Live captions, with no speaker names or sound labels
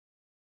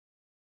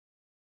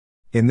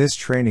In this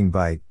training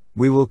byte,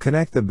 we will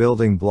connect the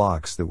building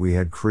blocks that we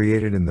had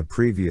created in the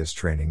previous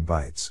training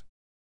bytes.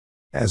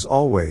 As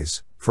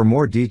always, for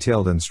more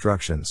detailed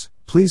instructions,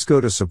 please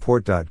go to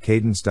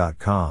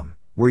support.cadence.com,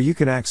 where you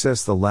can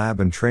access the lab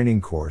and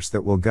training course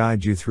that will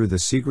guide you through the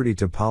Security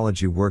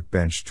Topology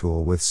Workbench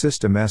tool with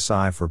System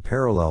SI for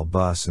parallel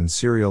bus and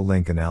serial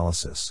link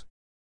analysis.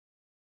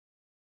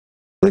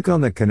 Click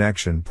on the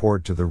connection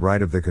port to the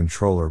right of the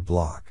controller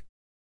block.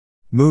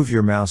 Move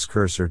your mouse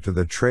cursor to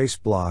the trace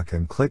block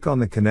and click on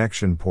the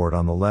connection port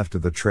on the left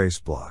of the trace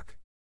block.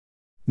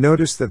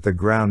 Notice that the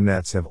ground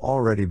nets have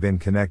already been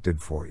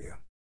connected for you.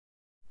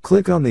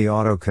 Click on the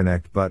Auto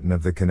Connect button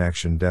of the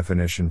connection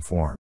definition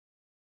form.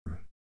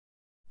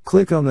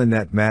 Click on the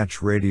Net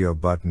Match Radio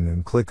button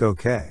and click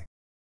OK.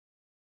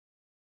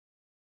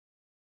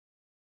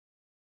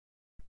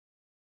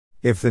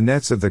 If the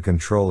nets of the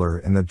controller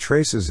and the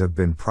traces have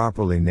been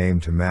properly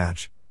named to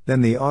match,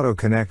 then the Auto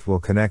Connect will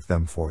connect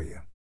them for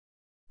you.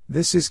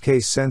 This is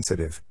case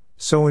sensitive,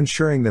 so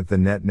ensuring that the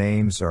net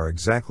names are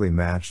exactly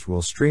matched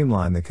will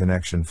streamline the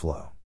connection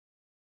flow.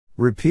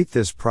 Repeat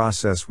this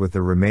process with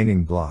the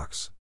remaining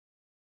blocks.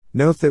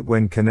 Note that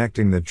when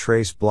connecting the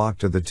trace block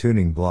to the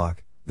tuning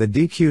block, the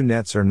DQ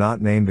nets are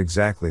not named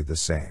exactly the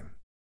same.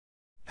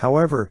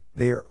 However,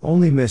 they are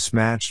only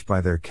mismatched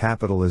by their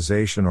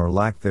capitalization or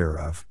lack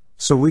thereof,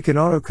 so we can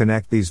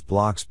auto-connect these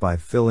blocks by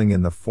filling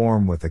in the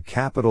form with a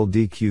capital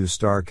DQ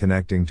star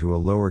connecting to a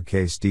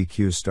lowercase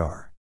DQ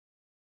star.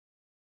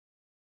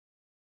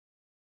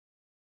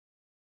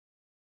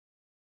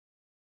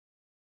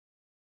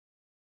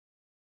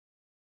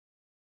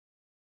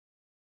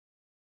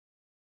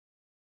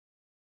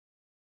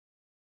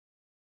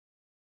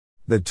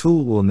 The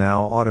tool will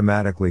now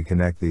automatically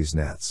connect these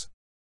nets.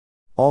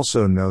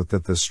 Also note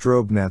that the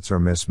strobe nets are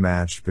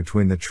mismatched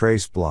between the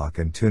trace block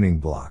and tuning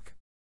block.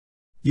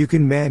 You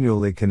can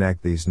manually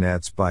connect these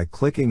nets by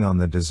clicking on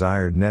the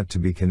desired net to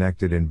be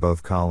connected in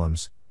both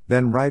columns,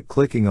 then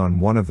right-clicking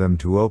on one of them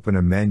to open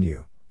a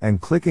menu,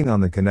 and clicking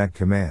on the Connect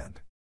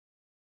command.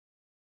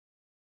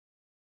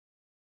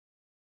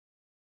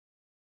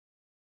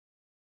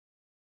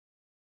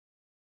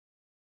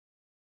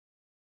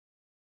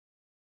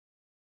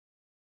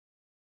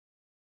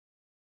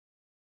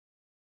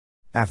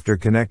 After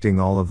connecting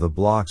all of the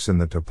blocks in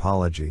the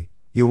topology,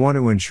 you want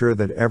to ensure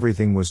that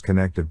everything was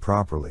connected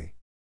properly.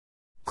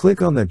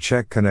 Click on the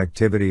Check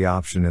Connectivity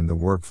option in the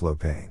workflow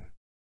pane.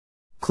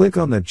 Click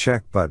on the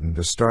Check button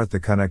to start the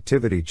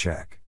connectivity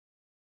check.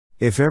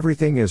 If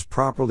everything is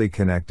properly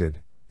connected,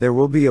 there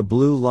will be a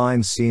blue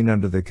line seen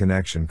under the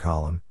connection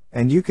column,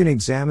 and you can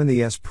examine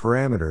the S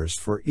parameters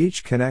for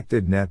each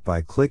connected net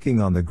by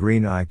clicking on the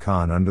green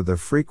icon under the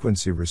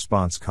frequency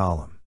response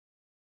column.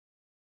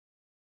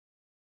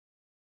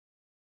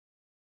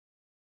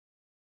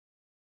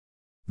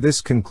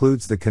 This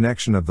concludes the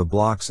connection of the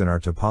blocks in our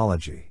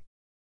topology.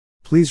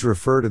 Please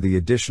refer to the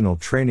additional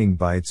training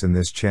bytes in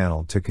this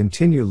channel to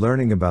continue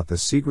learning about the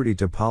Security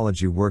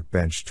Topology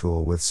Workbench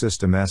tool with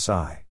System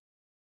SI.